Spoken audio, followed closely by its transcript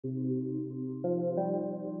What's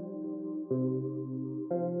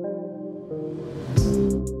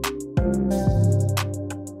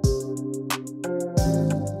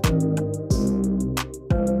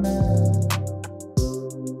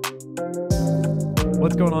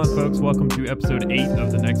going on, folks? Welcome to episode 8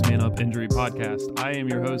 of the Next Man Up Injury Podcast. I am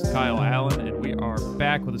your host, Kyle Allen, and we are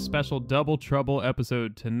back with a special Double Trouble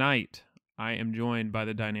episode tonight. I am joined by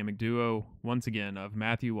the dynamic duo, once again, of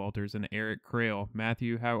Matthew Walters and Erik Kreil.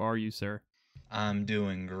 Matthew, how are you, sir? I'm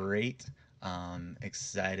doing great.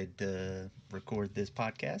 Excited to record this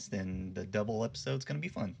podcast, and the double episode's going to be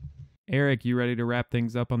fun. Erik, you ready to wrap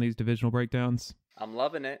things up on these divisional breakdowns? I'm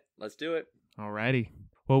loving it. Let's do it. Alrighty.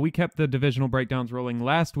 Well, we kept the divisional breakdowns rolling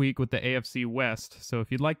last week with the AFC West, so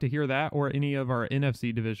if you'd like to hear that or any of our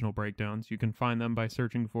NFC divisional breakdowns, you can find them by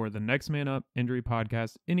searching for the Next Man Up Injury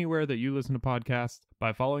Podcast anywhere that you listen to podcasts,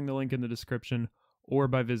 by following the link in the description, or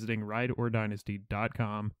by visiting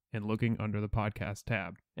rideordynasty.com and looking under the podcast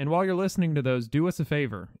tab. And while you're listening to those, do us a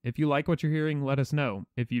favor. If you like what you're hearing, let us know.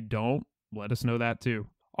 If you don't, let us know that too.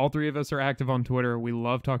 All three of us are active on Twitter. We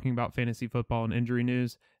love talking about fantasy football and injury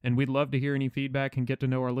news, and we'd love to hear any feedback and get to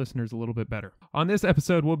know our listeners a little bit better. On this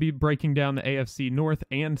episode, we'll be breaking down the AFC North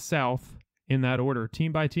and South in that order,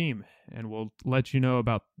 team by team, and we'll let you know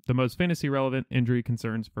about the most fantasy relevant injury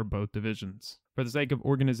concerns for both divisions. For the sake of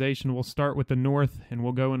organization, we'll start with the North, and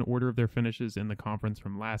we'll go in order of their finishes in the conference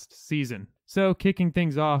from last season. So, kicking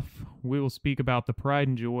things off, we will speak about the pride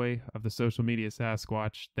and joy of the social media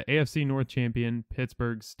Sasquatch, the AFC North champion,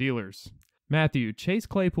 Pittsburgh Steelers. Matthew, Chase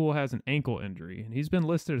Claypool has an ankle injury, and he's been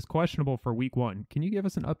listed as questionable for Week 1. Can you give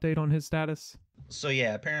us an update on his status? So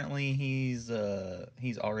yeah, apparently he's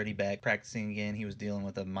already back practicing again. He was dealing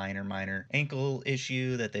with a minor ankle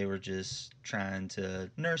issue that they were just trying to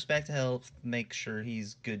nurse back to health, make sure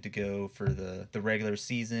he's good to go for the regular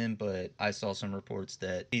season. But I saw some reports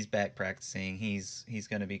that he's back practicing. He's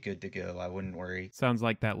going to be good to go. I wouldn't worry. Sounds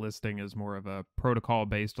like that listing is more of a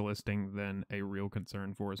protocol-based listing than a real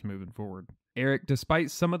concern for us moving forward. Erik,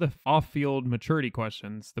 despite some of the off-field maturity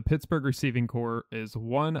questions, the Pittsburgh receiving corps is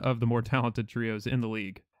one of the more talented trios in the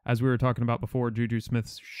league. As we were talking about before, Juju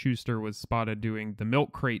Smith-Schuster was spotted doing the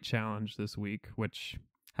milk crate challenge this week, which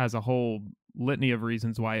has a whole litany of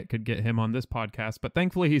reasons why it could get him on this podcast, but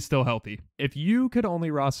thankfully he's still healthy. If you could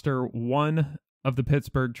only roster one of the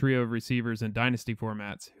Pittsburgh trio of receivers in Dynasty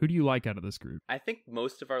formats, who do you like out of this group? I think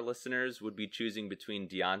most of our listeners would be choosing between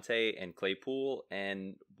Deontay and Claypool,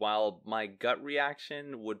 and while my gut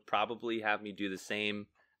reaction would probably have me do the same,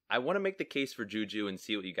 I want to make the case for Juju and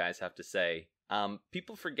see what you guys have to say.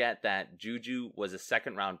 People forget that Juju was a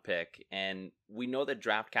second-round pick, and we know that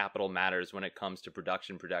draft capital matters when it comes to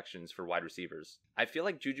projections for wide receivers. I feel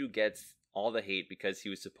like Juju gets all the hate because he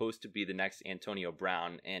was supposed to be the next Antonio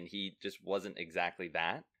Brown, and he just wasn't exactly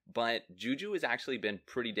that. But Juju has actually been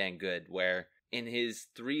pretty dang good, where in his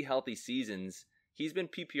 3 healthy seasons, he's been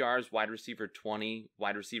PPR's wide receiver 20,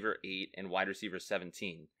 wide receiver 8, and wide receiver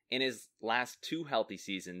 17. In his last 2 healthy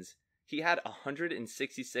seasons, he had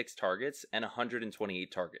 166 targets and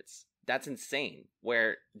 128 targets. That's insane,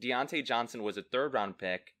 where Deontay Johnson was a 3rd-round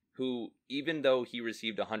pick, who, even though he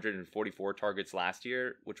received 144 targets last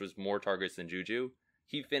year, which was more targets than Juju,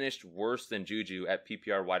 he finished worse than Juju at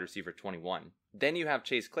PPR wide receiver 21. Then you have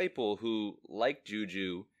Chase Claypool, who, like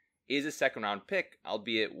Juju, is a 2nd-round pick,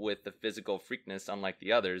 albeit with the physical freakness unlike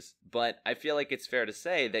the others. But I feel like it's fair to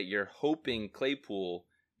say that you're hoping Claypool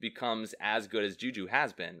becomes as good as Juju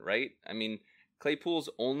has been, right? I mean, Claypool's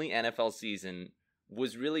only NFL season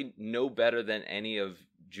was really no better than any of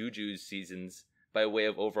Juju's seasons by way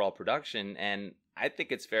of overall production, and I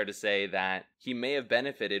think it's fair to say that he may have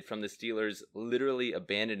benefited from the Steelers literally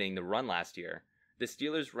abandoning the run last year. The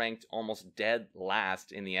Steelers ranked almost dead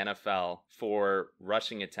last in the NFL for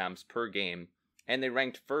rushing attempts per game, and they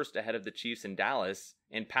ranked first ahead of the Chiefs and Dallas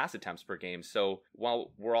in pass attempts per game. So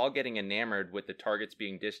while we're all getting enamored with the targets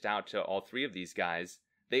being dished out to all 3 of these guys,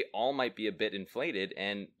 they all might be a bit inflated,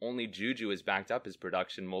 and only Juju has backed up his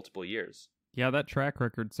production multiple years. Yeah, that track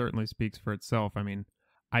record certainly speaks for itself. I mean,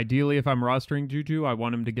 ideally, if I'm rostering Juju, I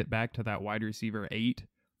want him to get back to that wide receiver 8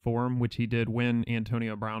 form, which he did when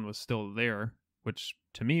Antonio Brown was still there, which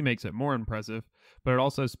to me makes it more impressive, but it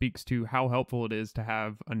also speaks to how helpful it is to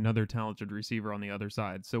have another talented receiver on the other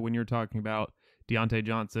side. So when you're talking about Deontay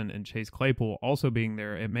Johnson and Chase Claypool also being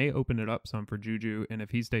there, it may open it up some for Juju, and if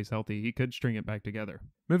he stays healthy, he could string it back together.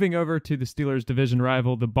 Moving over to the Steelers' division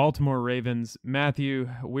rival, the Baltimore Ravens. Matthew,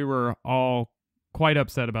 we were all quite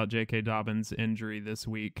upset about J.K. Dobbins' injury this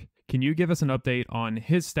week. Can you give us an update on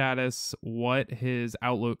his status, what his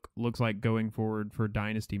outlook looks like going forward for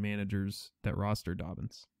dynasty managers that roster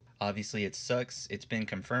Dobbins? Obviously, it sucks. It's been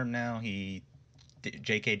confirmed now.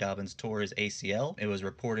 J.K. Dobbins tore his ACL. It was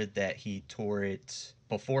reported that he tore it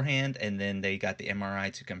beforehand, and then they got the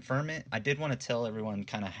MRI to confirm it. I did want to tell everyone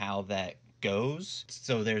kind of how that goes.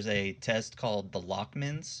 So there's a test called the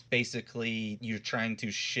Lockmans. Basically, you're trying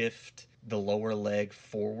to shift the lower leg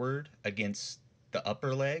forward against the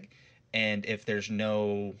upper leg. And if there's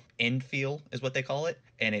no infield, is what they call it,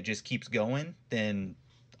 and it just keeps going, then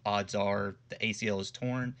odds are the ACL is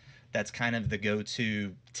torn. That's kind of the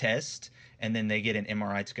go-to test, and then they get an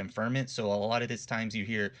MRI to confirm it. So a lot of these times you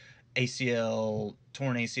hear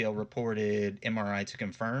torn ACL reported, MRI to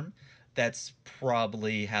confirm. That's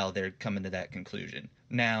probably how they're coming to that conclusion.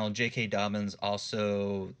 Now, J.K. Dobbins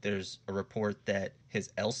also, there's a report that his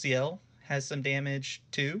LCL has some damage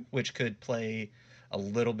too, which could play a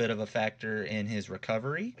little bit of a factor in his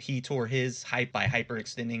recovery. He tore his by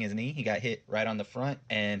hyperextending his knee. He got hit right on the front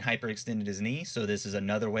and hyperextended his knee. So this is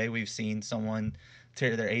another way we've seen someone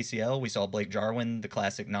tear their ACL. We saw Blake Jarwin, the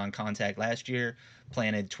classic non-contact last year,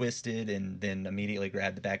 planted, twisted, and then immediately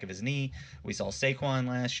grabbed the back of his knee. We saw Saquon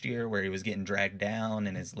last year where he was getting dragged down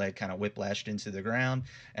and his leg kind of whiplashed into the ground.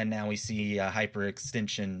 And now we see a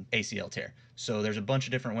hyperextension ACL tear. So there's a bunch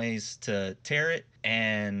of different ways to tear it.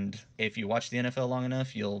 And if you watch the NFL long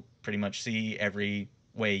enough, you'll pretty much see every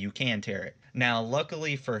way you can tear it. Now,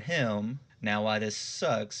 luckily for him, now why this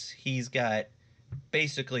sucks, he's got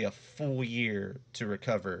basically a full year to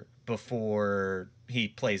recover before he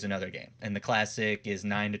plays another game. And the classic is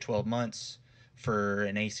 9 to 12 months for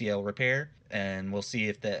an ACL repair. And we'll see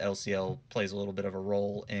if the LCL plays a little bit of a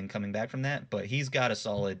role in coming back from that. But he's got a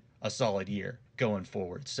solid year going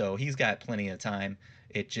forward. So he's got plenty of time.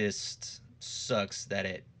 It just sucks that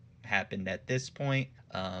it happened at this point.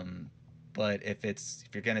 But if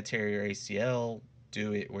you're going to tear your ACL,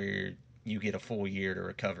 do it where you get a full year to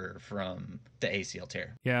recover from the ACL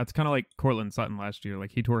tear. Yeah, it's kind of like Cortland Sutton last year.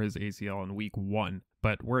 Like, he tore his ACL in week 1,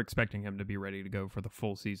 but we're expecting him to be ready to go for the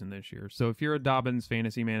full season this year. So if you're a Dobbins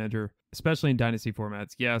fantasy manager, especially in dynasty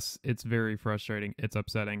formats, yes, it's very frustrating. It's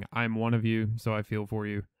upsetting. I'm one of you, so I feel for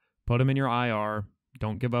you. Put him in your IR.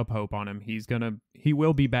 Don't give up hope on him. He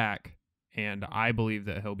will be back, and I believe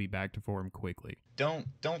that he'll be back to form quickly. Don't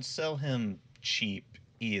sell him cheap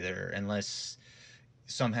either, unless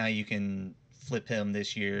somehow you can flip him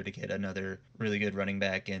this year to get another really good running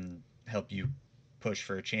back and help you push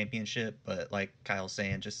for a championship. But like Kyle's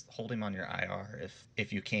saying, just hold him on your IR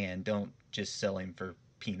if you can. Don't just sell him for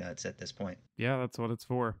peanuts at this point. Yeah, that's what it's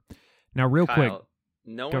for. Now, real Kyle, quick.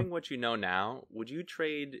 Knowing what you know now, would you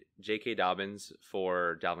trade J.K. Dobbins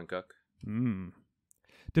for Dalvin Cook?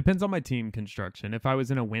 Depends on my team construction. If I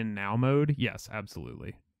was in a win now mode, yes,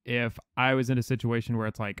 absolutely. If I was in a situation where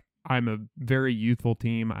it's like, I'm a very youthful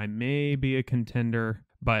team, I may be a contender,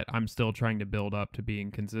 but I'm still trying to build up to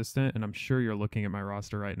being consistent, and I'm sure you're looking at my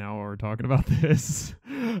roster right now while we're talking about this.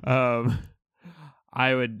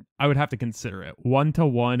 I would have to consider it.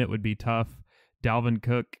 1-to-1, it would be tough. Dalvin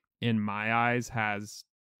Cook, in my eyes, has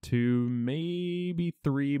 2, maybe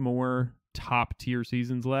 3 more top tier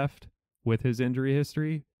seasons left with his injury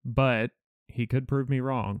history, but he could prove me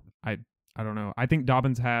wrong. I don't know. I think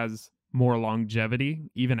Dobbins has more longevity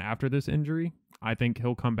even after this injury. I think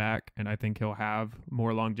he'll come back, and I think he'll have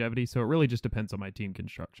more longevity. So it really just depends on my team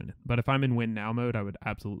construction. But if I'm in win now mode, I would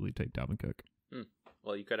absolutely take Dalvin Cook.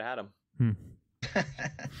 Well, you could have had him.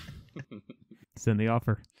 Send the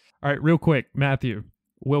offer. All right, real quick, Matthew.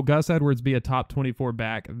 Will Gus Edwards be a top 24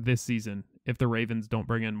 back this season if the Ravens don't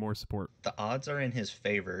bring in more support? The odds are in his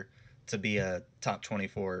favor to be a top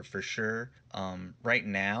 24 for sure. Right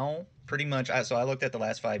now, pretty much, so I looked at the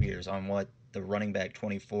last 5 years on what the running back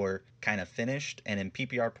 24 kind of finished, and in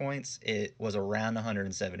PPR points, it was around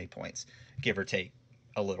 170 points, give or take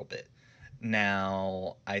a little bit.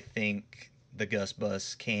 Now, I think the Gus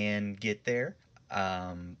bus can get there,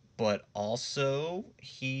 but also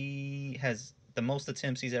he has the most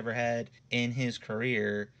attempts he's ever had in his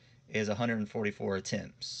career is 144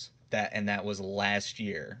 attempts. That was last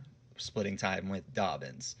year, splitting time with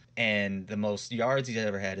Dobbins. And the most yards he's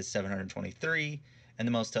ever had is 723, and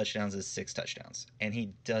the most touchdowns is 6 touchdowns. And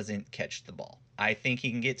he doesn't catch the ball. I think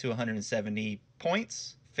he can get to 170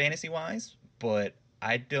 points fantasy-wise, but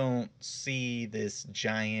I don't see this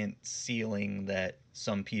giant ceiling that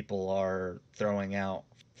some people are throwing out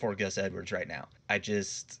for Gus Edwards right now.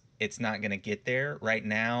 It's not going to get there. Right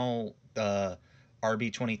now, the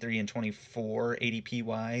RB 23 and 24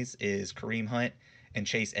 ADP-wise is Kareem Hunt and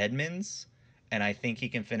Chase Edmonds, and I think he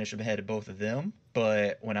can finish ahead of both of them.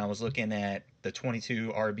 But when I was looking at the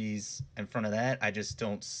 22 RBs in front of that, I just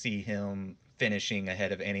don't see him finishing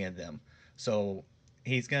ahead of any of them. So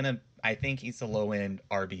I think he's a low end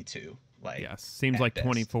RB2. Like, yes, seems at like best.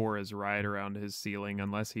 24 is right around his ceiling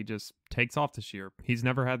unless he just takes off this year. He's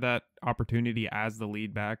never had that opportunity as the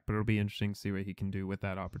lead back, but it'll be interesting to see what he can do with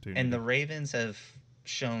that opportunity. And the Ravens have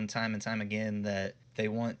shown time and time again that they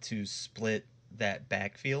want to split that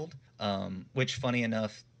backfield, which, funny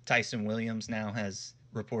enough, Tyson Williams now has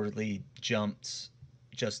reportedly jumped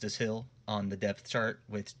Justice Hill on the depth chart,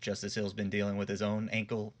 with Justice Hill's been dealing with his own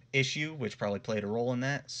ankle issue, which probably played a role in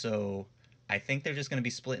that. So I think they're just going to be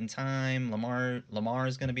splitting time. Lamar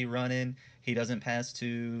is going to be running. He doesn't pass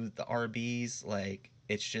to the RBs. Like,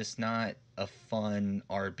 it's just not a fun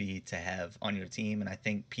RB to have on your team. And I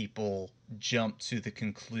think people jump to the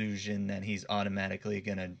conclusion that he's automatically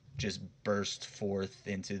going to just burst forth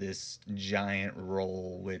into this giant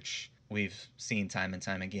role, which we've seen time and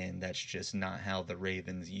time again. That's just not how the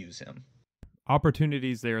Ravens use him.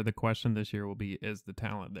 Opportunities there. The question this year will be, is the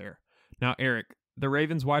talent there? Now, Eric, the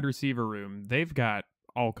Ravens wide receiver room, they've got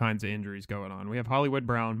all kinds of injuries going on. We have Hollywood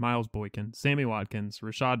Brown, Miles Boykin, Sammy Watkins,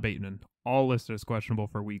 Rashad Bateman, all listed as questionable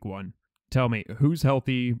for week 1. Tell me, who's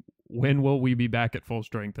healthy? When will we be back at full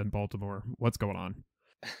strength in Baltimore? What's going on?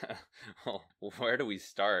 Well, where do we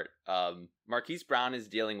start? Marquise Brown is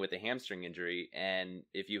dealing with a hamstring injury, and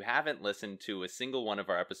if you haven't listened to a single one of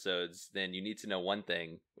our episodes, then you need to know one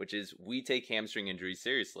thing, which is we take hamstring injuries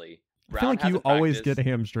seriously. I feel like you always get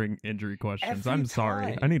hamstring injury questions. I'm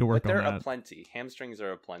sorry. I need to work on that. There are aplenty. Hamstrings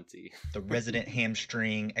are aplenty. The resident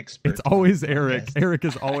hamstring expert. It's always Eric. Eric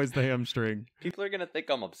is always the hamstring. People are going to think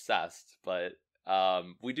I'm obsessed, but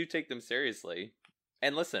we do take them seriously.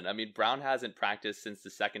 And listen, I mean, Brown hasn't practiced since the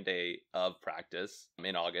second day of practice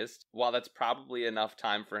in August. While that's probably enough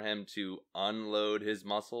time for him to unload his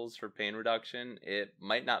muscles for pain reduction, it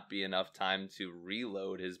might not be enough time to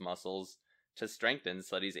reload his muscles to strengthen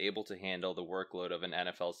so that he's able to handle the workload of an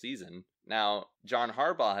NFL season. Now, John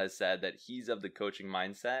Harbaugh has said that he's of the coaching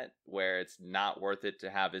mindset where it's not worth it to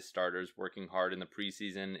have his starters working hard in the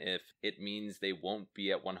preseason if it means they won't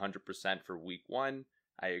be at 100% for week 1.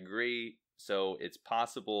 I agree. So it's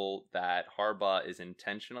possible that Harbaugh is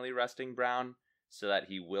intentionally resting Brown so that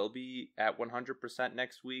he will be at 100%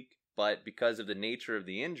 next week. But because of the nature of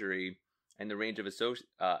the injury and the range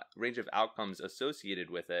of outcomes associated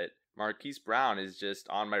with it, Marquise Brown is just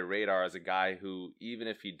on my radar as a guy who, even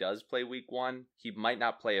if he does play week 1, he might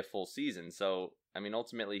not play a full season. So, I mean,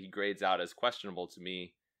 ultimately he grades out as questionable to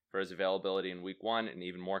me for his availability in week 1 and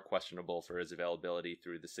even more questionable for his availability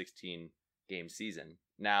through the 16-game season.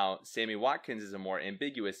 Now, Sammy Watkins is a more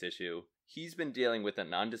ambiguous issue. He's been dealing with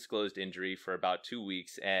an undisclosed injury for about 2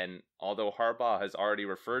 weeks, and although Harbaugh has already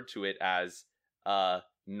referred to it as a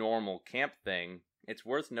normal camp thing, it's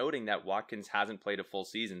worth noting that Watkins hasn't played a full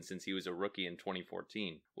season since he was a rookie in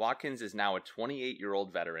 2014. Watkins is now a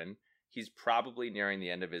 28-year-old veteran. He's probably nearing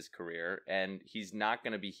the end of his career, and he's not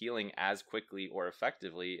going to be healing as quickly or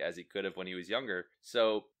effectively as he could have when he was younger.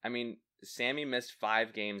 So, I mean, Sammy missed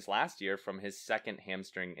 5 games last year from his second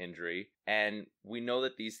hamstring injury, and we know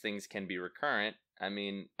that these things can be recurrent. I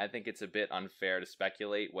mean, I think it's a bit unfair to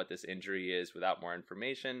speculate what this injury is without more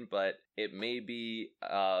information, but it may be,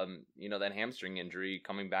 that hamstring injury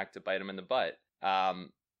coming back to bite him in the butt.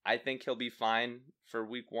 I think he'll be fine for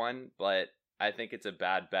week 1, but I think it's a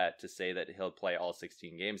bad bet to say that he'll play all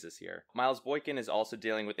 16 games this year. Miles Boykin is also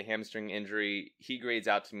dealing with a hamstring injury. He grades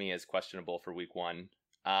out to me as questionable for week 1.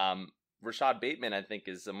 Rashad Bateman, I think,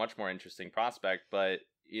 is a much more interesting prospect, but,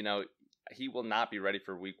 he will not be ready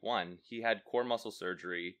for week 1. He had core muscle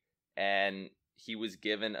surgery, and he was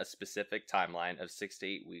given a specific timeline of 6 to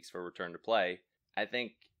 8 weeks for return to play. I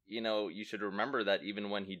think, you should remember that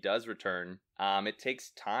even when he does return, it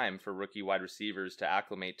takes time for rookie wide receivers to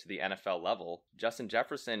acclimate to the NFL level. Justin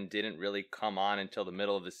Jefferson didn't really come on until the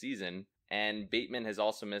middle of the season, and Bateman has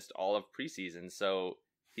also missed all of preseason, so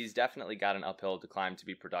he's definitely got an uphill to climb to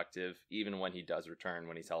be productive, even when he does return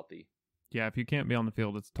when he's healthy. Yeah, if you can't be on the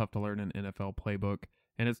field, it's tough to learn an NFL playbook,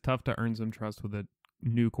 and it's tough to earn some trust with a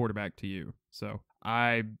new quarterback to you. So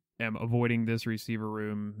I am avoiding this receiver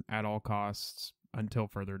room at all costs until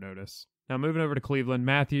further notice. Now, moving over to Cleveland.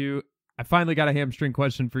 Matthew, I finally got a hamstring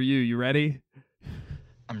question for you. You ready?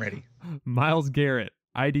 I'm ready. Myles Garrett,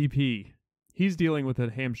 IDP. He's dealing with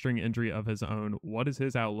a hamstring injury of his own. What is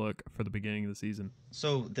his outlook for the beginning of the season?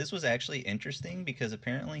 So this was actually interesting because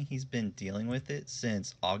apparently he's been dealing with it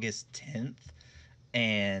since August 10th.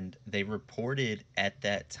 And they reported at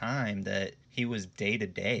that time that he was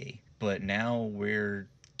day-to-day. But now we're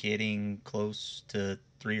getting close to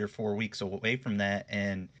 3 or 4 weeks away from that,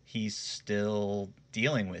 and he's still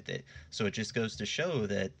dealing with it. So it just goes to show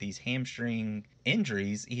that these hamstring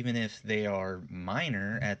injuries, even if they are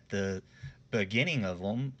minor at the beginning of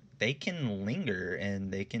them, they can linger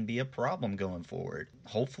and they can be a problem going forward.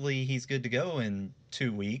 Hopefully he's good to go in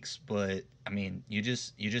 2 weeks, but I mean, you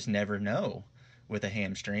just never know with a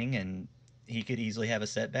hamstring, and he could easily have a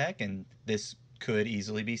setback, and this could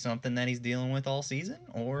easily be something that he's dealing with all season,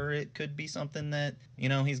 or it could be something that,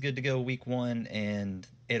 he's good to go week 1 and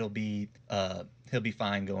it'll be he'll be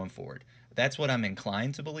fine going forward. That's what I'm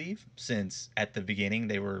inclined to believe, since at the beginning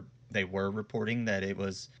they were reporting that it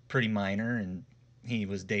was pretty minor and he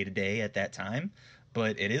was day to day at that time.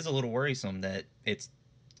 But it is a little worrisome that it's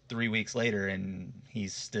 3 weeks later and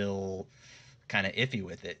he's still kind of iffy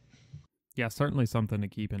with it. Yeah, certainly something to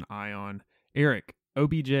keep an eye on. Erik,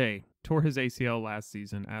 OBJ tore his ACL last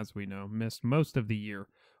season, as we know, missed most of the year.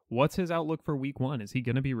 What's his outlook for week 1? Is he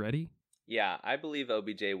going to be ready? Yeah, I believe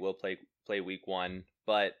OBJ will play week 1.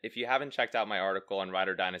 But if you haven't checked out my article on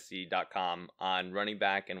RiderDynasty.com on running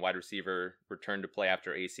back and wide receiver return to play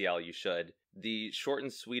after ACL, you should. The short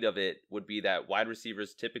and sweet of it would be that wide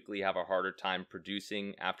receivers typically have a harder time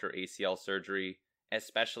producing after ACL surgery,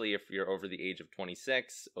 especially if you're over the age of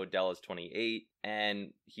 26. Odell is 28,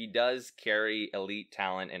 and he does carry elite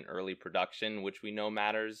talent and early production, which we know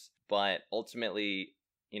matters. But ultimately,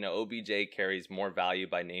 OBJ carries more value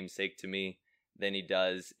by namesake to me than he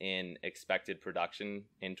does in expected production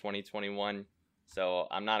in 2021. So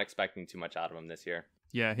I'm not expecting too much out of him this year.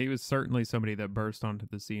 Yeah, he was certainly somebody that burst onto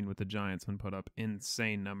the scene with the Giants and put up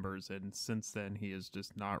insane numbers, and since then he has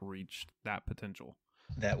just not reached that potential.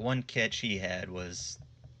 That one catch he had was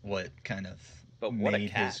what kind of what made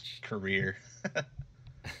his career.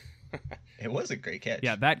 It was a great catch.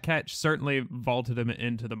 Yeah, that catch certainly vaulted him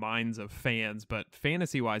into the minds of fans, but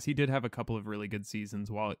fantasy-wise, he did have a couple of really good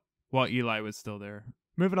seasons while Eli was still there.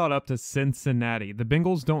 Moving on up to Cincinnati. The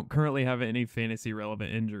Bengals don't currently have any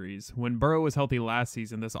fantasy-relevant injuries. When Burrow was healthy last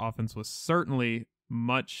season, this offense was certainly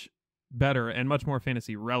much better and much more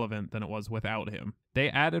fantasy-relevant than it was without him. They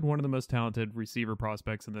added one of the most talented receiver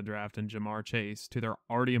prospects in the draft in Jamar Chase to their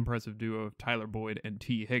already impressive duo of Tyler Boyd and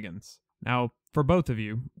T. Higgins. Now, for both of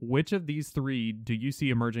you, which of these three do you see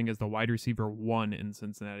emerging as the wide receiver 1 in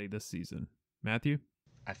Cincinnati this season? Matthew?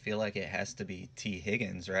 I feel like it has to be T.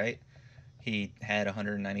 Higgins, right? He had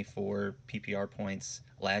 194 PPR points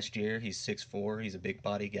last year. He's 6'4". He's a big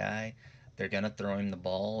body guy. They're going to throw him the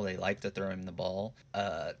ball. They like to throw him the ball.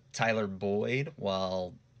 Tyler Boyd,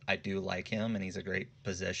 while I do like him and he's a great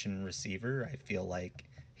possession receiver, I feel like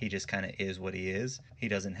he just kind of is what he is. He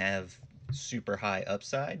doesn't have super high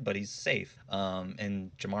upside, but he's safe. And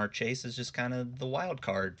Jamar Chase is just kind of the wild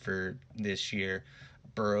card for this year.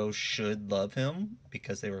 Burrow should love him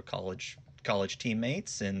because they were college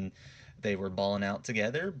teammates and they were balling out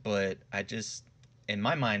together, but in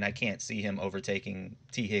my mind, I can't see him overtaking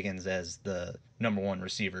T. Higgins as the number 1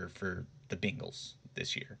 receiver for the Bengals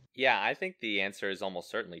this year. Yeah, I think the answer is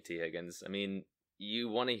almost certainly T. Higgins. I mean, you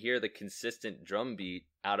want to hear the consistent drumbeat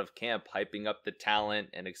out of camp, hyping up the talent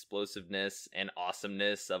and explosiveness and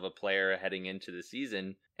awesomeness of a player heading into the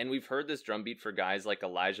season. And we've heard this drumbeat for guys like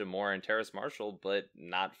Elijah Moore and Terrace Marshall, but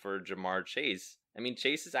not for Jamar Chase. I mean,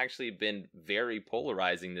 Chase has actually been very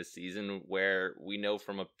polarizing this season, where we know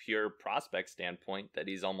from a pure prospect standpoint that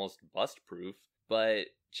he's almost bust-proof, but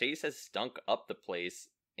Chase has stunk up the place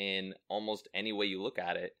in almost any way you look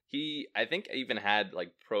at it. He, I think, even had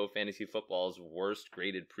like Pro Fantasy Football's worst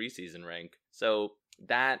graded preseason rank. So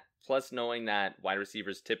that, plus knowing that wide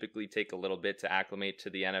receivers typically take a little bit to acclimate to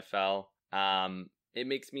the NFL, it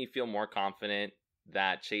makes me feel more confident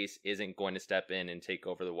that Chase isn't going to step in and take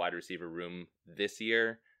over the wide receiver room this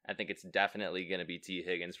year. I think it's definitely going to be T.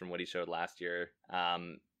 Higgins from what he showed last year.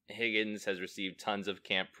 Higgins has received tons of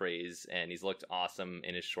camp praise, and he's looked awesome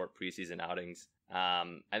in his short preseason outings.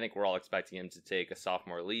 I think we're all expecting him to take a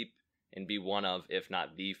sophomore leap and be one of, if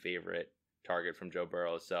not the favorite target from Joe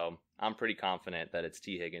Burrow. So I'm pretty confident that it's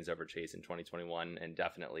T. Higgins over Chase in 2021, and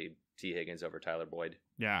definitely T. Higgins over Tyler Boyd.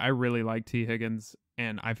 Yeah, I really like T. Higgins,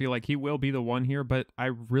 and I feel like he will be the one here, but I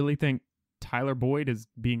really think Tyler Boyd is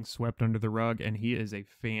being swept under the rug, and he is a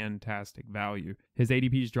fantastic value. His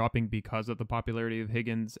ADP is dropping because of the popularity of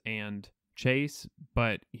Higgins and Chase,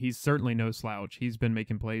 but he's certainly no slouch. He's been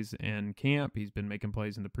making plays in camp. He's been making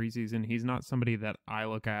plays in the preseason. He's not somebody that I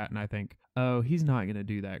look at and I think, oh, he's not going to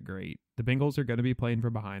do that great. The Bengals are going to be playing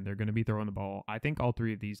from behind. They're going to be throwing the ball. I think all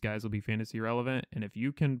three of these guys will be fantasy relevant, and if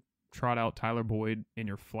you can trot out Tyler Boyd in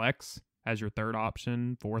your flex as your third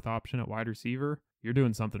option, fourth option at wide receiver, you're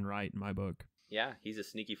doing something right in my book. Yeah, he's a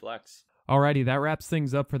sneaky flex. Alrighty, that wraps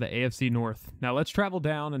things up for the AFC North. Now let's travel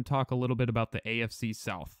down and talk a little bit about the AFC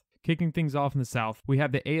South. Kicking things off in the South, we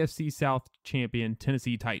have the AFC South champion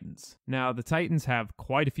Tennessee Titans. Now, the Titans have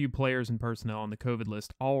quite a few players and personnel on the COVID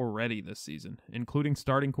list already this season, including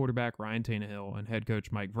starting quarterback Ryan Tannehill and head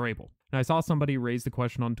coach Mike Vrabel. Now, I saw somebody raise the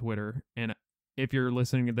question on Twitter, and if you're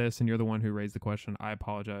listening to this and you're the one who raised the question, I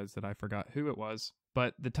apologize that I forgot who it was.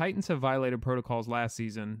 But the Titans have violated protocols last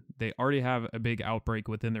season. They already have a big outbreak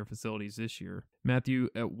within their facilities this year. Matthew,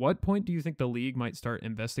 at what point do you think the league might start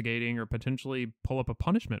investigating or potentially pull up a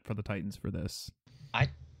punishment for the Titans for this? I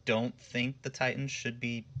don't think the Titans should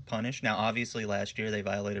be punished. Now, obviously, last year they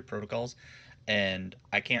violated protocols, and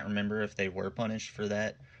I can't remember if they were punished for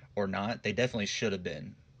that or not. They definitely should have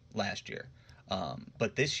been last year.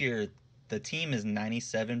 But this year, the team is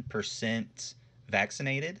 97%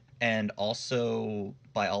 vaccinated, and also,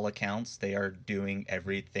 by all accounts, they are doing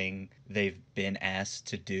everything they've been asked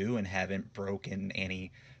to do and haven't broken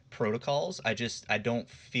any protocols. I don't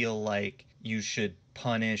feel like you should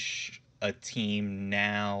punish a team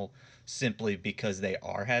now simply because they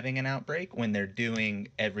are having an outbreak when they're doing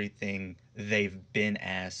everything they've been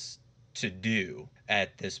asked to do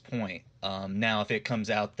at this point. Now, if it comes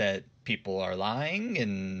out that people are lying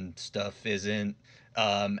and stuff isn't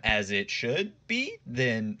as it should be,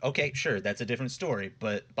 then okay, sure, that's a different story.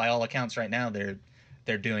 But by all accounts right now,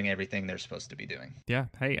 they're doing everything they're supposed to be doing. Yeah,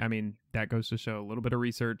 hey, I mean, that goes to show a little bit of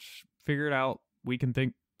research. Figure it out. We can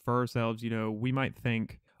think for ourselves. We might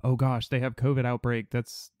think, oh gosh, they have COVID outbreak.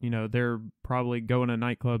 That's, they're probably going to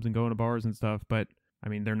nightclubs and going to bars and stuff. But I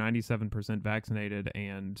mean, they're 97% vaccinated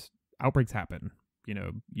and outbreaks happen.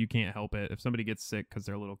 You can't help it. If somebody gets sick because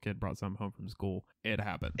their little kid brought something home from school, it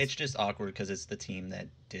happens. It's just awkward because it's the team that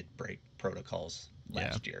did break protocols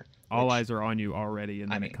last year. All eyes are on you already, and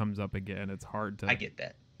then it comes up again. It's hard to... I get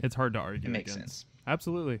that. It's hard to argue It makes against. sense.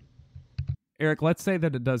 Absolutely. Eric, let's say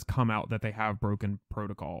that it does come out that they have broken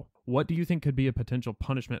protocol. What do you think could be a potential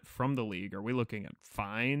punishment from the league? Are we looking at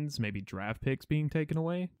fines, maybe draft picks being taken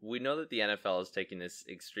away? We know that the NFL is taking this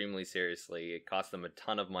extremely seriously. It cost them a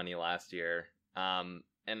ton of money last year.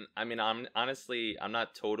 And I mean, I'm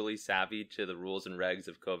not totally savvy to the rules and regs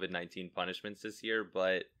of COVID-19 punishments this year,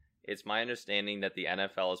 but it's my understanding that the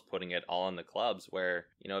NFL is putting it all on the clubs where,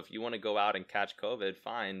 if you want to go out and catch COVID,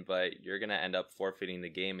 fine, but you're going to end up forfeiting the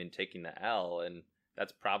game and taking the L. And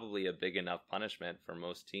that's probably a big enough punishment for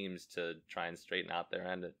most teams to try and straighten out their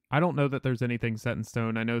end. I don't know that there's anything set in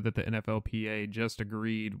stone. I know that the NFLPA just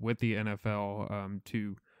agreed with the NFL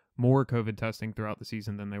to more COVID testing throughout the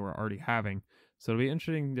season than they were already having. So it'll be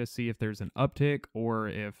interesting to see if there's an uptick or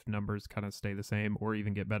if numbers kind of stay the same or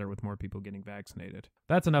even get better with more people getting vaccinated.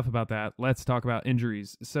 That's enough about that. Let's talk about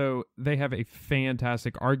injuries. So they have a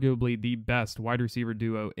fantastic, arguably the best wide receiver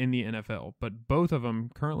duo in the NFL, but both of them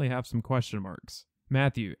currently have some question marks.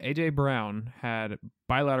 Matthew, A.J. Brown had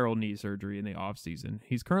bilateral knee surgery in the offseason.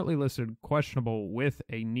 He's currently listed questionable with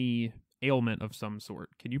a knee ailment of some sort.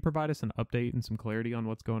 Can you provide us an update and some clarity on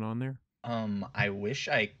what's going on there? I wish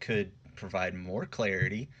I could provide more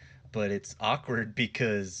clarity, but it's awkward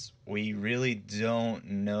because we really don't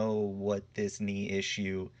know what this knee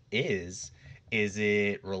issue is. Is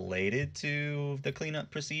it related to the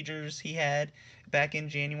cleanup procedures he had back in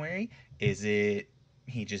January? Is it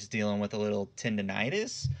he just dealing with a little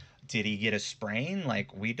tendonitis? Did he get a sprain?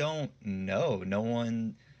 We don't know. No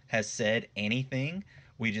one has said anything.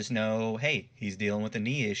 We just know, hey, he's dealing with a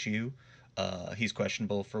knee issue. He's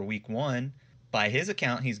questionable for week 1. By his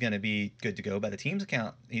account, he's going to be good to go. By the team's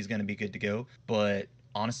account, he's going to be good to go. But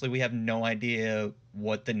honestly, we have no idea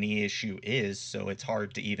what the knee issue is, so it's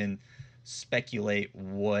hard to even speculate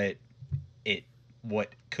what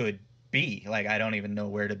could be. I don't even know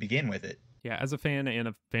where to begin with it. Yeah, as a fan and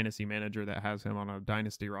a fantasy manager that has him on a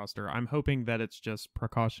Dynasty roster, I'm hoping that it's just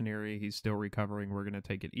precautionary. He's still recovering. We're going to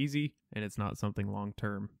take it easy, and it's not something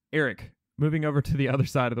long-term. Eric, moving over to the other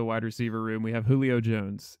side of the wide receiver room, we have Julio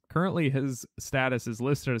Jones. Currently, his status is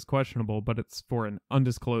listed as questionable, but it's for an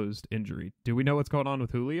undisclosed injury. Do we know what's going on with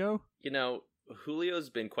Julio? Julio's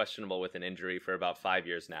been questionable with an injury for about 5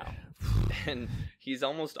 years now. And he's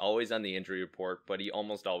almost always on the injury report, but he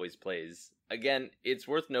almost always plays. Again, it's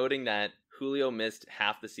worth noting that Julio missed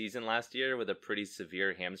half the season last year with a pretty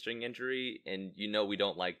severe hamstring injury, and we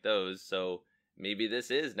don't like those, so maybe this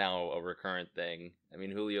is now a recurrent thing. I mean,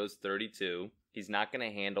 Julio's 32. He's not going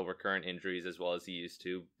to handle recurrent injuries as well as he used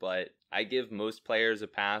to, but I give most players a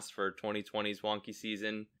pass for 2020's wonky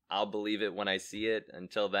season. I'll believe it when I see it.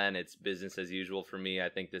 Until then, it's business as usual for me. I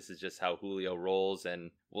think this is just how Julio rolls, and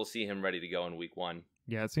we'll see him ready to go in week 1.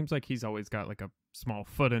 Yeah, it seems like he's always got a small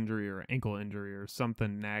foot injury or ankle injury or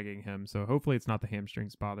something nagging him. So hopefully it's not the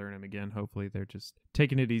hamstrings bothering him again. Hopefully they're just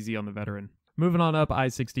taking it easy on the veteran. Moving on up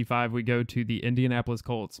I-65, we go to the Indianapolis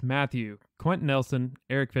Colts. Matthew, Quentin Nelson,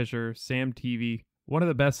 Eric Fisher, Sam Teavee, one of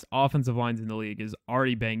the best offensive lines in the league, is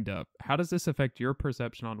already banged up. How does this affect your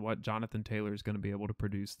perception on what Jonathan Taylor is going to be able to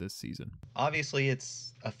produce this season? Obviously,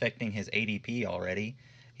 it's affecting his ADP already.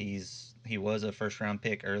 He was a first-round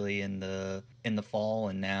pick early in the fall,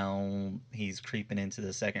 and now he's creeping into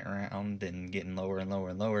the second round and getting lower and lower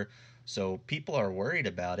and lower. So people are worried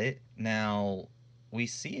about it. Now, we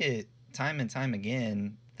see it time and time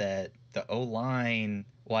again that the O-line,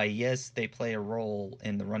 why, yes, they play a role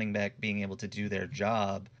in the running back being able to do their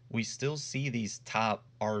job, we still see these top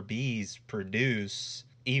RBs produce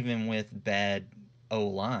even with bad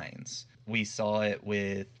O-lines. We saw it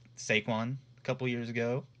with Saquon a couple years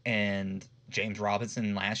ago and James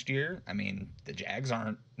Robinson last year. I mean, the Jags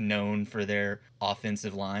aren't known for their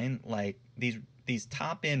offensive line. Like, these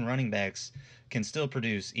top-end running backs can still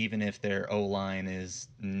produce even if their O-line is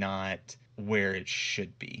not where it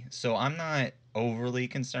should be. So I'm not overly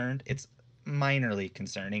concerned. It's minorly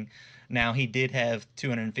concerning. Now, he did have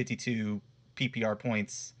 252 PPR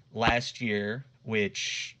points last year,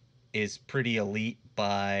 which is pretty elite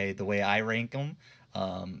by the way I rank them.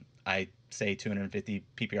 I say 250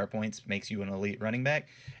 PPR points makes you an elite running back,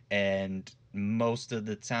 and most of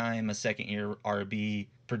the time a second-year RB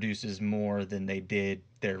produces more than they did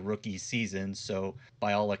their rookie season. So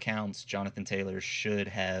by all accounts, Jonathan Taylor should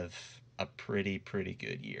have a pretty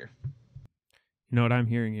good year. You know what I'm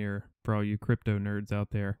hearing here for all you crypto nerds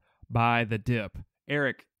out there? Buy the dip.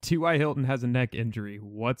 Eric, T.Y. Hilton has a neck injury.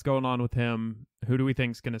 What's going on with him? Who do we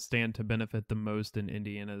think is going to stand to benefit the most in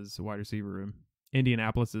Indianapolis's wide receiver room?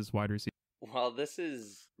 Well, this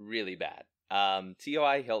is really bad.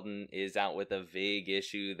 T.Y. Hilton is out with a vague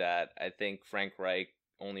issue that I think Frank Reich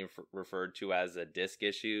only referred to as a disc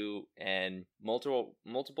issue, and multiple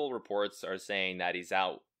reports are saying that he's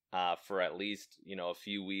out for at least, a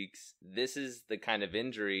few weeks. This is the kind of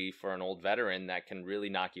injury for an old veteran that can really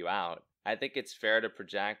knock you out. I think it's fair to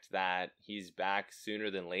project that he's back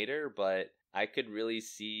sooner than later, but I could really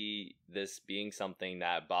see this being something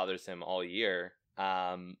that bothers him all year.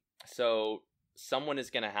 So someone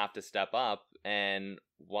is going to have to step up, and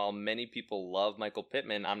while many people love Michael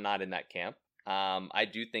Pittman, I'm not in that camp. I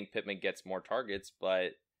do think Pittman gets more targets,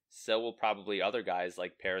 but so will probably other guys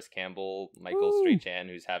like Parris Campbell, Michael Strachan,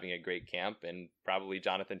 who's having a great camp, and probably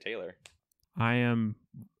Jonathan Taylor. I am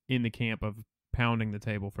in the camp of pounding the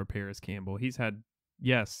table for Parris Campbell. He's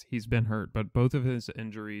been hurt, but both of his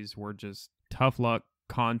injuries were just tough luck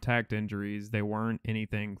contact injuries. They weren't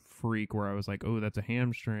anything freak where I was like, oh, that's a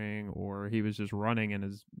hamstring, or he was just running and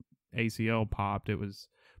his ACL popped.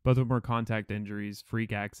 Both of them were contact injuries,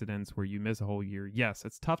 freak accidents where you miss a whole year. Yes,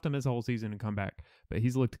 it's tough to miss a whole season and come back, but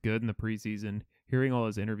he's looked good in the preseason. Hearing all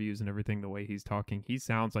his interviews and everything, the way he's talking, he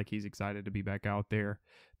sounds like he's excited to be back out there,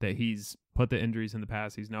 that he's put the injuries in the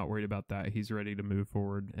past. He's not worried about that. He's ready to move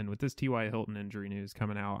forward. And with this T.Y. Hilton injury news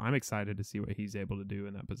coming out, I'm excited to see what he's able to do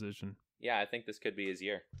in that position. Yeah, I think this could be his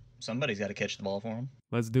year. Somebody's got to catch the ball for him.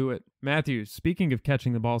 Let's do it. Matthew, speaking of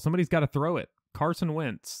catching the ball, somebody's got to throw it. Carson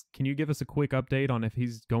Wentz, can you give us a quick update on if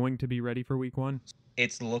he's going to be ready for week 1?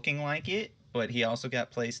 It's looking like it, but he also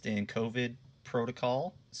got placed in COVID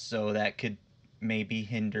protocol, so that could maybe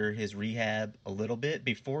hinder his rehab a little bit.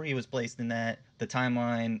 Before he was placed in that, the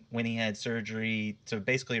timeline when he had surgery to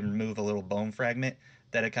basically remove a little bone fragment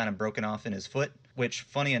that had kind of broken off in his foot, which,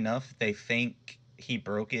 funny enough, they think he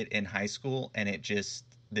broke it in high school and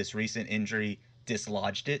this recent injury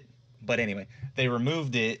dislodged it. But anyway, they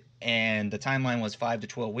removed it, and the timeline was 5 to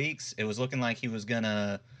 12 weeks. It was looking like he was going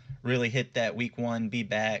to really hit that week 1, be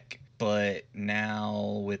back. But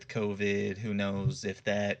now with COVID, who knows if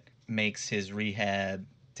that makes his rehab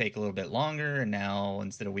take a little bit longer. And now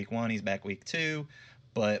instead of week 1, he's back week 2.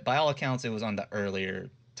 But by all accounts, it was on the earlier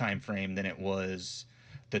time frame than it was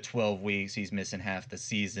the 12 weeks. He's missing half the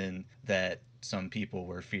season that some people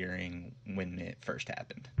were fearing when it first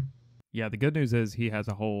happened. Yeah, the good news is he has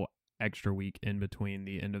a whole extra week in between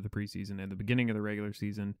the end of the preseason and the beginning of the regular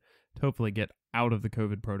season to hopefully get out of the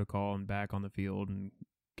COVID protocol and back on the field and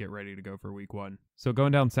get ready to go for week 1. So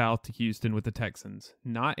going down south to Houston with the Texans.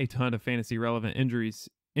 Not a ton of fantasy relevant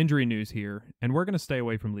injury news here, and we're going to stay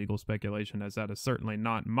away from legal speculation as that is certainly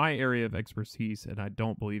not my area of expertise, and I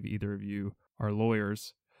don't believe either of you are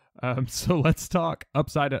lawyers. So let's talk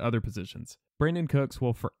upside at other positions. Brandon Cooks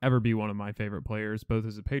will forever be one of my favorite players, both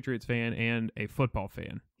as a Patriots fan and a football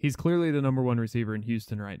fan. He's clearly the number 1 receiver in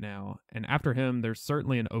Houston right now, and after him, there's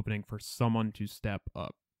certainly an opening for someone to step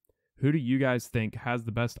up. Who do you guys think has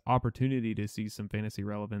the best opportunity to see some fantasy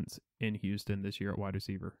relevance in Houston this year at wide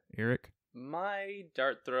receiver? Eric? My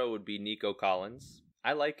dart throw would be Nico Collins.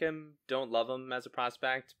 I like him, don't love him as a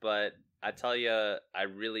prospect, but I tell you, I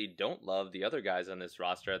really don't love the other guys on this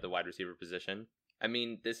roster at the wide receiver position. I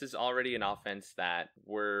mean, this is already an offense that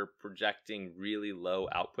we're projecting really low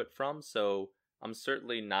output from, so I'm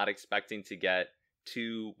certainly not expecting to get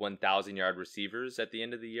 2 1,000-yard receivers at the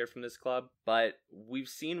end of the year from this club, but we've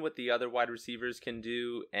seen what the other wide receivers can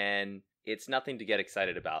do, and it's nothing to get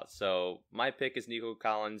excited about. So my pick is Nico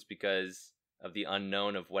Collins because of the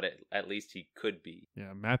unknown of what at least he could be.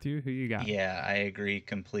 Yeah, Matthew, who you got? Yeah, I agree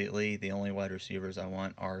completely. The only wide receivers I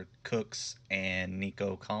want are Cooks and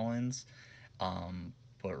Nico Collins.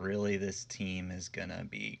 But really, this team is gonna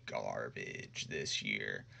be garbage this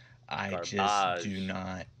year. I just do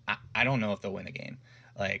not. I don't know if they'll win a game.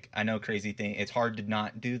 Like, I know crazy thing. It's hard to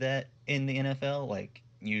not do that in the NFL. Like,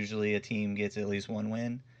 usually a team gets at least one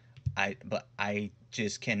win. But I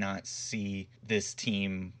just cannot see this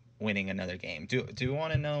team winning another game. Do you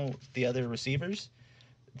want to know the other receivers?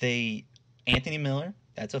 Anthony Miller,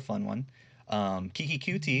 that's a fun one. Kiki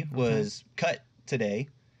QT was cut today,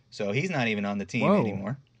 so he's not even on the team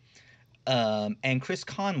anymore. And Chris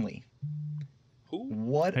Conley. Who?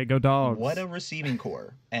 Hey, go Dogs. What a receiving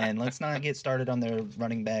core. And let's not get started on their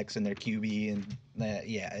running backs and their QB and that.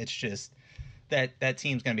 Yeah, it's just that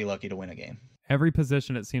team's going to be lucky to win a game. Every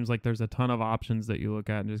position, it seems like there's a ton of options that you look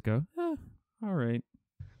at and just go, all right.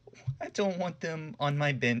 I don't want them on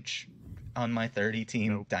my bench on my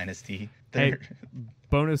 30-team Dynasty. Hey,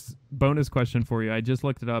 bonus question for you. I just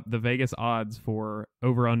looked it up. The Vegas odds for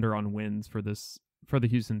over-under on wins for the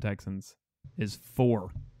Houston Texans is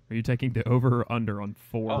 4. Are you taking the over or under on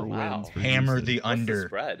 4 wins? For Hammer Houston? the under. What's the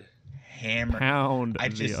spread? Pound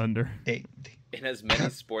the under. In as many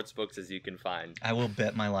sports books as you can find. I will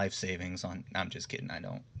bet my life savings on. I'm just kidding.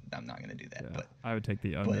 I'm not going to do that. Yeah, but I would take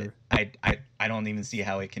the under. But I don't even see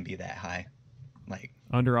how it can be that high. Like,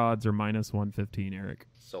 under odds are minus 115. Eric.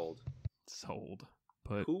 Sold.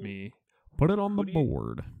 Put it on the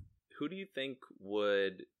board. Who do you think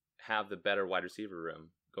would have the better wide receiver room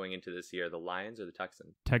going into this year, the Lions or the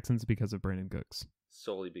Texans? Texans because of Brandon Cooks.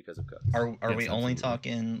 Solely because of Cooks. Are Yes, we only absolutely.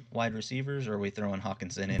 talking wide receivers, or are we throwing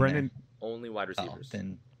Hawkinson in Brandon there? Only wide receivers.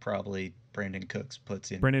 Then probably Brandon Cooks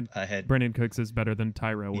puts in ahead. Brandon Cooks is better than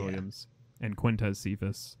Tyrell Williams and Quintez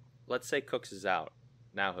Cephas. Let's say Cooks is out.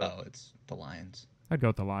 Now who? Oh, it's the Lions. I'd go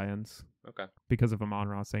with the Lions Okay. because of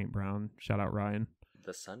Amon-Ra St. Brown. Shout out Ryan.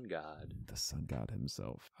 The Sun God. The Sun God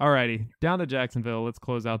himself. Alrighty, down to Jacksonville. Let's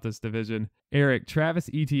close out this division. Eric, Travis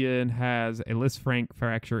Etienne has a Lisfranc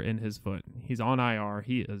fracture in his foot. He's on IR.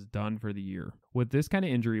 He is done for the year. With this kind of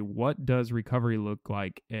injury, what does recovery look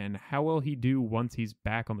like, and how will he do once he's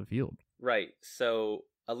back on the field? Right. So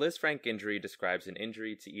a Lisfranc injury describes an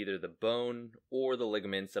injury to either the bone or the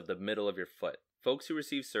ligaments of the middle of your foot. Folks who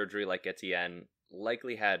receive surgery like Etienne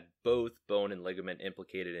likely had both bone and ligament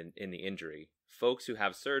implicated in the injury. Folks who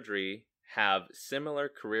have surgery have similar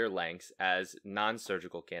career lengths as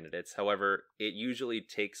non-surgical candidates. However, it usually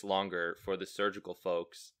takes longer for the surgical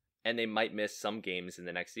folks, and they might miss some games in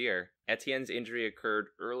the next year. Etienne's injury occurred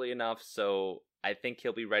early enough, so I think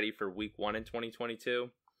he'll be ready for week 1 in 2022.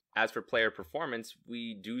 As for player performance,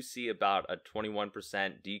 we do see about a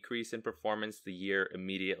 21% decrease in performance the year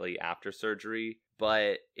immediately after surgery,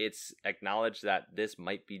 but it's acknowledged that this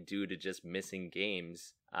might be due to just missing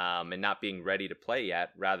games and not being ready to play yet,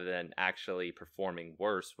 rather than actually performing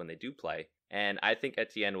worse when they do play. And I think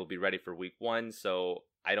Etienne will be ready for week 1, so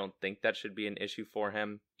I don't think that should be an issue for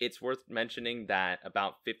him. It's worth mentioning that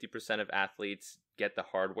about 50% of athletes get the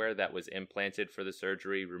hardware that was implanted for the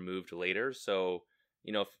surgery removed later, so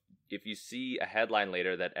if you see a headline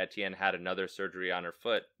later that Etienne had another surgery on her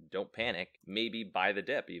foot, don't panic. Maybe buy the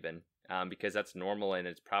dip even, because that's normal and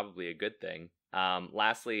it's probably a good thing.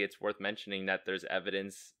 Lastly, it's worth mentioning that there's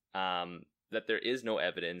evidence that there is no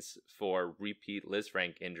evidence for repeat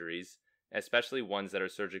Lisfranc injuries, especially ones that are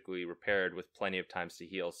surgically repaired with plenty of times to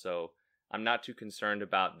heal. So I'm not too concerned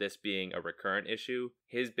about this being a recurrent issue.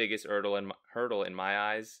 His biggest hurdle in my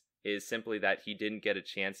eyes is simply that he didn't get a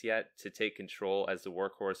chance yet to take control as the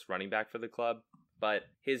workhorse running back for the club. But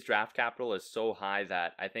his draft capital is so high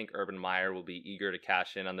that I think Urban Meyer will be eager to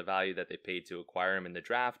cash in on the value that they paid to acquire him in the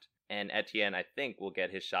draft. And Etienne, I think, will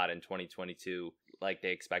get his shot in 2022 like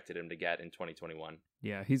they expected him to get in 2021.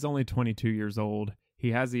 Yeah, he's only 22 years old.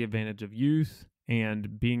 He has the advantage of youth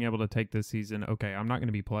and being able to take this season, okay, I'm not going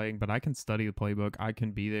to be playing, but I can study the playbook. I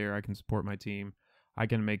can be there. I can support my team. I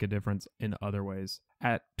can make a difference in other ways.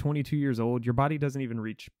 At 22 years old, your body doesn't even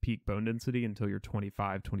reach peak bone density until you're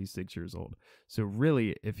 25, 26 years old. So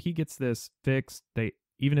really, if he gets this fixed,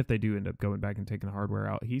 even if they do end up going back and taking the hardware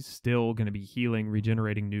out, he's still going to be healing,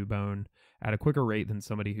 regenerating new bone at a quicker rate than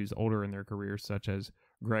somebody who's older in their career, such as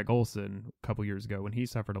Greg Olson a couple years ago when he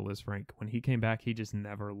suffered a Lisfranc. When he came back, he just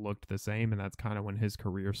never looked the same, and that's kind of when his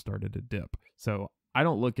career started to dip. So I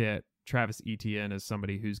don't look at Travis Etienne as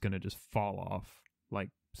somebody who's going to just fall off like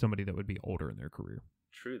somebody that would be older in their career.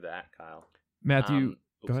 True that, Kyle. Matthew,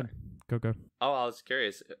 go ahead. Go. Oh, I was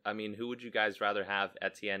curious. I mean, who would you guys rather have,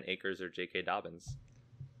 Etienne, Akers, or J.K. Dobbins?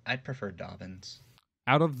 I'd prefer Dobbins.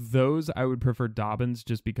 Out of those, I would prefer Dobbins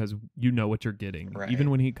just because you know what you're getting. Right. Even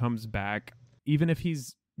when he comes back, even if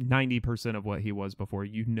he's 90% of what he was before,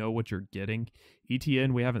 you know what you're getting.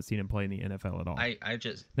 Etienne, we haven't seen him play in the NFL at all. I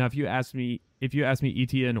just Now, if you ask me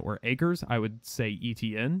Etienne or Akers, I would say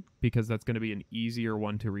Etienne because that's going to be an easier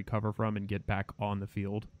one to recover from and get back on the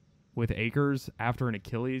field. With Akers, after an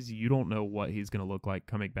Achilles, you don't know what he's going to look like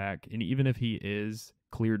coming back. And even if he is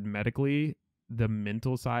cleared medically, the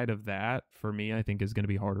mental side of that, for me, I think is going to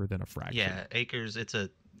be harder than a fracture. Yeah, Akers, it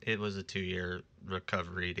was a 2-year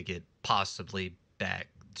recovery to get possibly back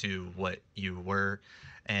to what you were,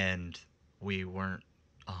 and we weren't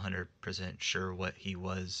 100% sure what he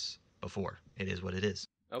was before. It is what it is.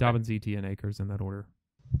 Okay. Dobbins, Etienne, Akers in that order.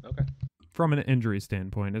 Okay. From an injury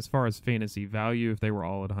standpoint, as far as fantasy value, if they were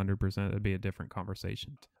all at 100%, it'd be a different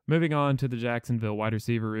conversation. Moving on to the Jacksonville wide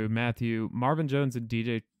receiver room, Matthew, Marvin Jones and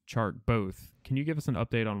DJ Chark both. Can you give us an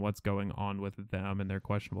update on what's going on with them and their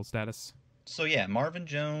questionable status? So yeah, Marvin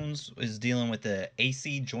Jones is dealing with the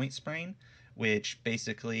AC joint sprain, which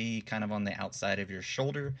basically kind of on the outside of your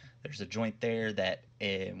shoulder. There's a joint there that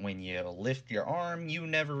when you lift your arm, you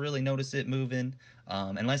never really notice it moving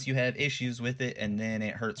unless you have issues with it, and then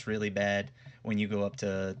it hurts really bad when you go up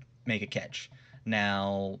to make a catch.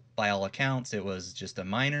 Now, by all accounts, it was just a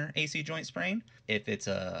minor AC joint sprain. If it's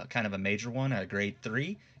a kind of a major one, a grade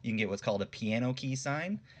 3, you can get what's called a piano key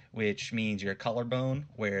sign, which means your collarbone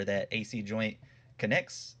where that AC joint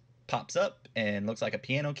connects pops up and looks like a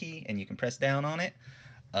piano key, and you can press down on it.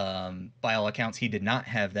 By all accounts, he did not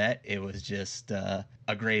have that. It was just a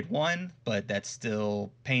grade 1, but that's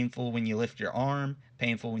still painful when you lift your arm,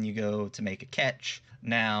 painful when you go to make a catch.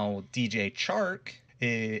 Now, DJ Chark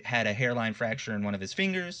had a hairline fracture in one of his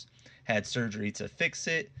fingers, had surgery to fix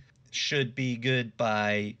it, should be good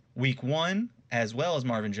by week 1, as well as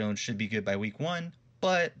Marvin Jones should be good by week 1,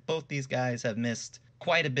 but both these guys have missed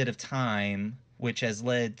quite a bit of time, which has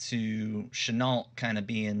led to Shenault kind of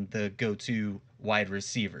being the go-to wide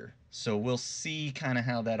receiver. So we'll see kind of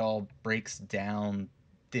how that all breaks down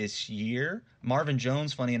this year. Marvin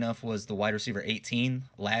Jones, funny enough, was the wide receiver 18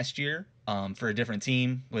 last year for a different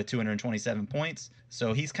team with 227 points.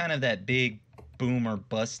 So he's kind of that big boom or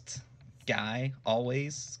bust guy,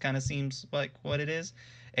 always kind of seems like what it is.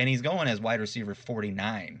 And he's going as wide receiver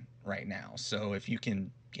 49 right now. So if you can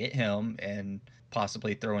get him and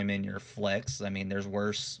possibly throw him in your flex, I mean, there's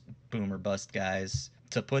worse boom or bust guys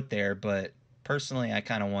to put there, but personally, I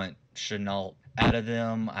kind of want Shenault out of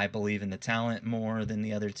them. I believe in the talent more than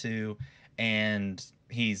the other two, and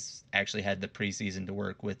he's actually had the preseason to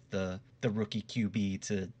work with the rookie QB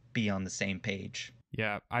to be on the same page.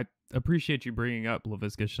 Yeah, I appreciate you bringing up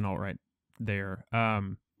Laviska Shenault right there.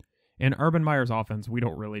 In Urban Meyer's offense, we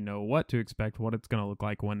don't really know what to expect, what it's going to look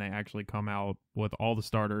like when they actually come out with all the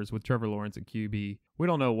starters, with Trevor Lawrence at QB. We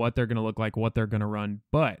don't know what they're going to look like, what they're going to run.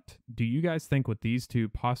 But do you guys think with these two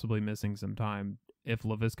possibly missing some time, if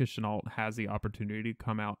Laviska Shenault has the opportunity to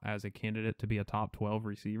come out as a candidate to be a top 12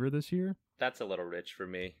 receiver this year? That's a little rich for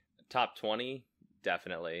me. Top 20,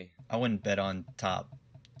 definitely. I wouldn't bet on top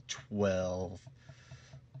 12.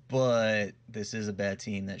 But this is a bad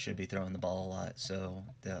team that should be throwing the ball a lot, so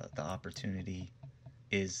the opportunity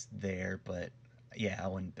is there. But yeah, I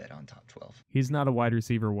wouldn't bet on top 12. He's not a wide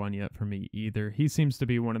receiver 1 yet for me either. He seems to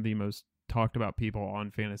be one of the most talked about people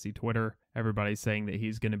on fantasy Twitter. Everybody's saying that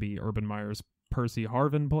he's going to be Urban Meyer's Percy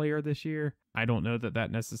Harvin player this year. I don't know that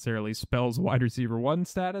that necessarily spells wide receiver 1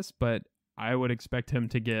 status, but I would expect him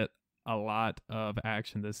to get a lot of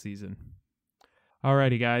action this season.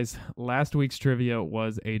 Alrighty, guys. Last week's trivia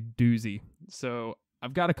was a doozy. So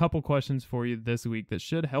I've got a couple questions for you this week that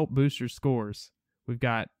should help boost your scores. We've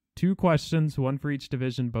got 2 questions, one for each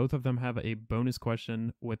division. Both of them have a bonus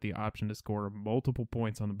question with the option to score multiple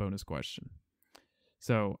points on the bonus question.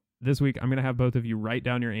 So this week, I'm going to have both of you write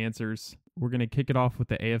down your answers. We're going to kick it off with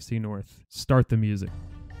the AFC North. Start the music.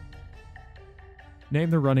 Name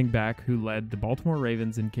the running back who led the Baltimore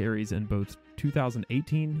Ravens in carries in both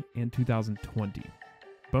 2018 and 2020.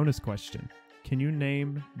 Bonus question. Can you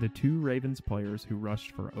name the 2 Ravens players who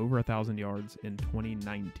rushed for over 1,000 yards in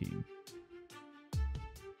 2019?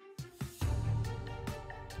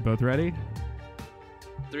 Both ready?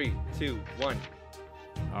 3, 2, 1.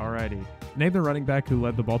 Alrighty. Name the running back who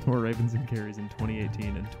led the Baltimore Ravens in carries in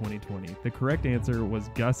 2018 and 2020. The correct answer was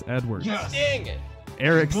Gus Edwards. Yes. Dang it.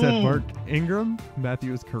 Eric said Boom. Mark Ingram.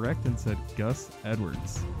 Matthew is correct and said Gus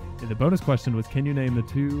Edwards. And the bonus question was, can you name the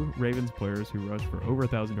 2 Ravens players who rushed for over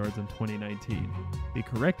 1,000 yards in 2019? The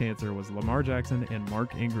correct answer was Lamar Jackson and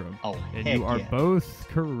Mark Ingram. Oh, And heck you are yeah. both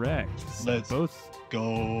correct. So Let's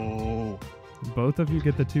go. both of you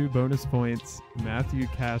get the 2 bonus points. Matthew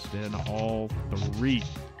cashed in all 3.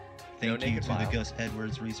 Thank No you naked to the mile. Gus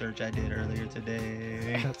Edwards research I did earlier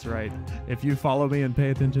today. That's right. If you follow me and pay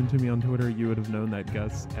attention to me on Twitter, you would have known that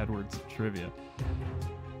Gus Edwards trivia.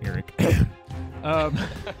 Eric. All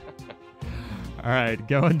right,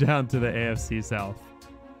 going down to the AFC South.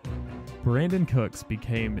 Brandon Cooks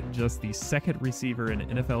became just the second receiver in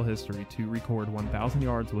NFL history to record 1,000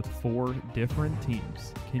 yards with 4 different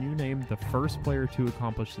teams. Can you name the first player to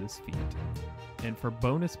accomplish this feat? And for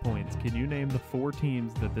bonus points, can you name the 4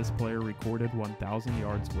 teams that this player recorded 1,000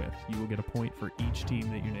 yards with? You will get a point for each team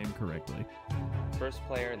that you name correctly. First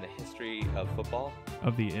player in the history of football.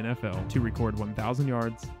 Of the NFL to record 1,000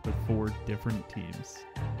 yards with 4 different teams.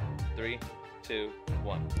 3, 2,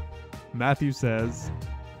 1. Matthew says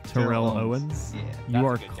Terrell Owens. Yeah. You That's a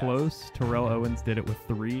are good guess. close. Terrell Owens did it with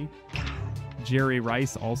 3. Jerry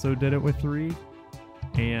Rice also did it with 3.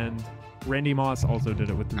 And Randy Moss also did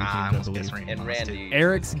it with 3 teams, I I almost believe. guessed Randy And Moss, too. Randy.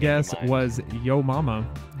 Eric's came to guess mind. was Yo Mama,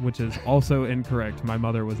 which is also incorrect. My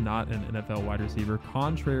mother was not an NFL wide receiver,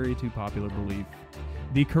 contrary to popular belief.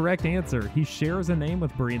 The correct answer, he shares a name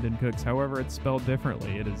with Brandon Cooks, however, it's spelled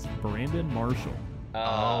differently. It is Brandon Marshall.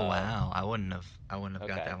 Oh wow, I wouldn't have got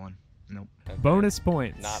Okay. that one. Nope. Okay. Bonus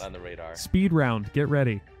points. Not on the radar. Speed round, get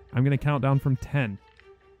ready. I'm going to count down from 10.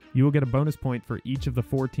 You will get a bonus point for each of the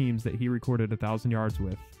 4 teams that he recorded 1,000 yards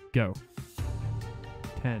with. Go.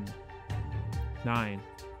 10, 9,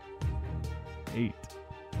 8,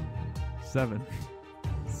 7,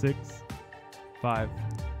 6, 5,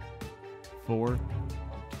 4, I'm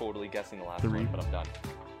totally guessing the last 3. one, but I'm done.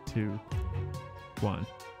 2, 1.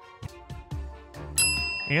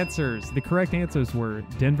 Answers. The correct answers were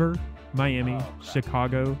Denver, Miami, Oh, crap.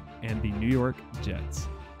 Chicago, and the New York Jets.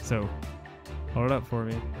 So, hold it up for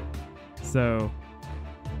me. So,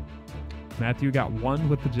 Matthew got 1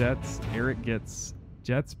 with the Jets. Eric gets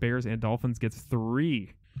Jets, Bears, and Dolphins gets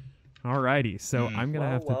 3. Alrighty. So, I'm going to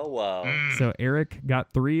have to... Whoa. So Eric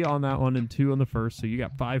got 3 on that one and 2 on the first. So you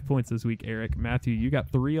got 5 points this week, Eric. Matthew, you got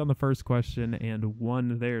 3 on the first question and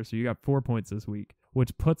 1 there. So you got 4 points this week,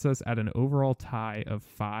 which puts us at an overall tie of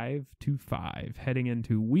 5-5 heading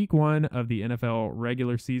into week 1 of the NFL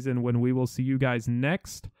regular season, when we will see you guys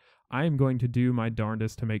next. I am going to do my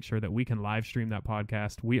darndest to make sure that we can live stream that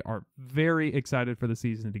podcast. We are very excited for the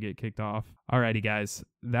season to get kicked off. Alrighty, guys.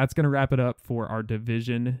 That's going to wrap it up for our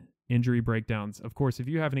division injury breakdowns. Of course, if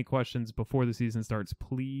you have any questions before the season starts,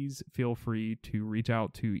 please feel free to reach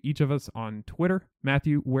out to each of us on Twitter.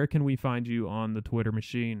 Matthew, where can we find you on the Twitter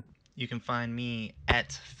machine? You can find me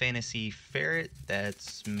at Fantasy Ferret.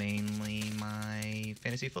 That's mainly my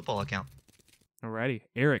fantasy football account. Alrighty.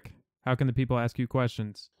 Eric, how can the people ask you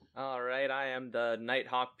questions? All right, I am the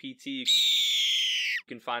Nighthawk PT. You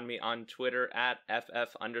can find me on Twitter at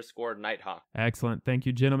 @FF_Nighthawk. Excellent. Thank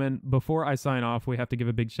you, gentlemen. Before I sign off, we have to give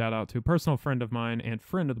a big shout out to a personal friend of mine and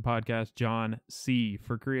friend of the podcast, John C.,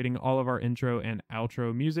 for creating all of our intro and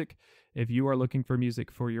outro music. If you are looking for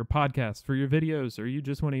music for your podcast, for your videos, or you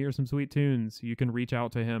just want to hear some sweet tunes, you can reach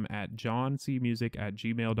out to him at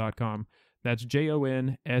johncmusic@gmail.com. That's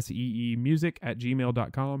JONSEE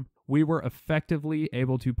music@gmail.com. We were effectively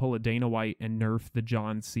able to pull a Dana White and nerf the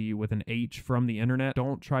John C. with an H from the internet.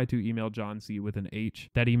 Don't try to email John C. with an H.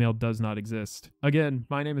 That email does not exist. Again,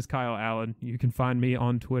 my name is Kyle Allen. You can find me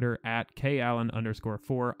on Twitter at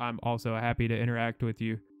KAllen_4. I'm also happy to interact with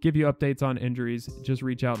you, give you updates on injuries. Just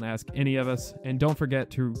reach out and ask any of us. And don't forget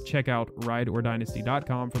to check out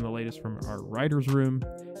rideordynasty.com from the latest from our writers room,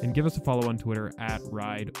 and give us a follow on Twitter at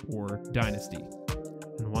rideordynasty.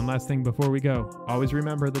 And one last thing before we go, always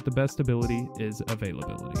remember that the best ability is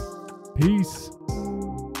availability. Peace.